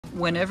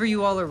whenever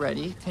you all are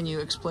ready, can you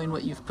explain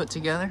what you've put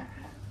together?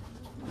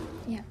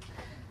 Yeah.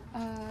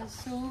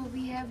 So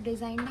we have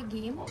designed a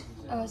game,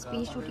 a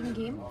space shooting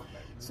game.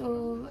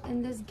 So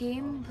in this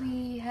game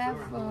we have,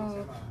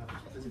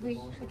 wait,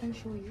 I can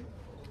show you.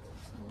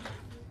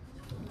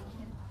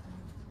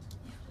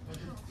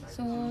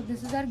 So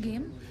this is our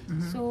game.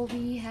 So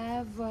we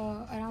have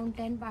around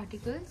 10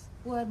 particles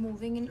who are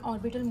moving in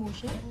orbital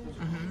motion,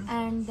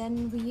 and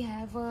then we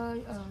have a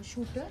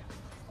shooter.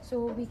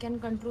 So we can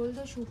control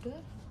the shooter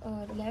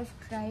left,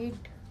 right,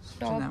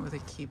 top, And that with a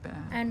keypad.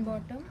 and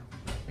bottom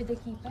with the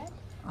keypad,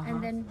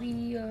 and then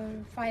we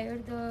fire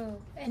the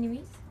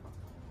enemies.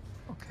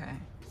 Okay.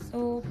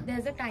 So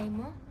there's a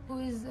timer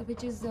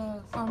which is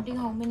counting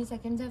how many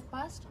seconds have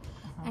passed,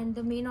 and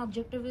the main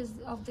objective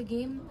of the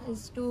game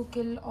is to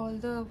kill all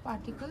the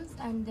particles,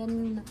 and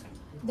then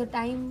the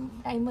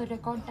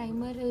record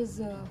timer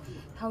is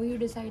how you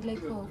decide like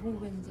who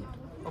wins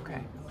it.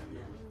 Okay.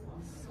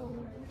 So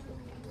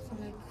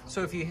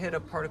So if you hit a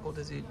particle,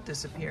 does it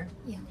disappear?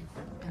 yeah,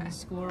 And the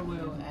score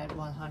will add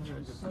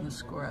 100. And the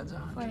score adds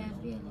 100. for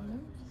every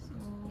element.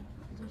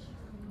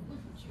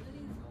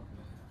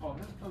 So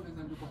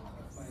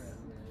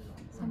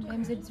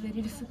sometimes it's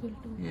very difficult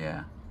to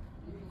Yeah.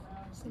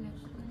 select.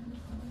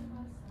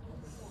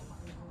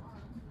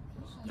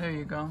 There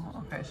you go.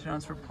 Okay, so now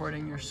it's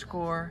reporting your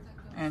score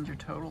and your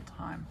total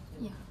time.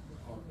 Yeah.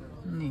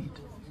 Neat.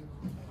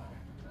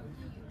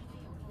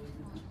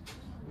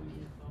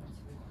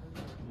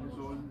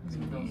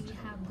 We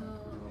have the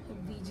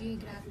VGA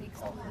graphics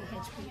to the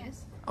HPS,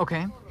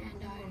 Okay. and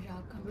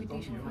our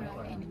computation for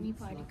our enemy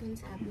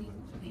particles happening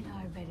in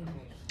our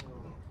Verilog.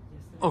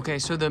 Okay,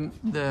 so the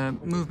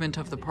movement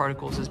of the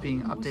particles is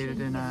being updated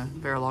in a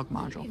Verilog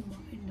module.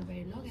 In the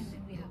Verilog, and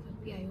then we have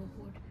a PIO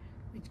port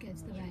which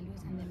gets the values,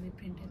 and then we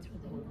print it through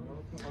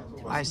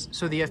the.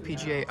 So the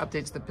FPGA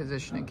updates the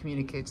position and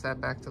communicates that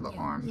back to the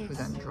ARM, who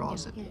then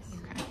draws it. Yes.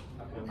 Okay.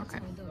 That's Okay.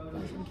 why the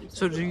version keeps.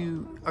 So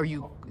are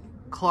you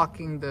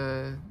clocking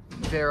the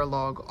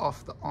Verilog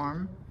off the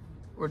ARM,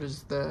 or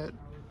does the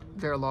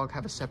Verilog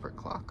have a separate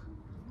clock?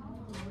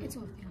 It's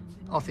off the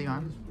arm. Off the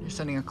ARM? You're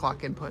sending a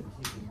clock input?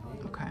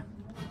 Okay.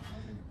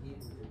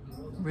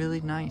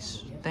 Really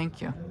nice.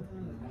 Thank you.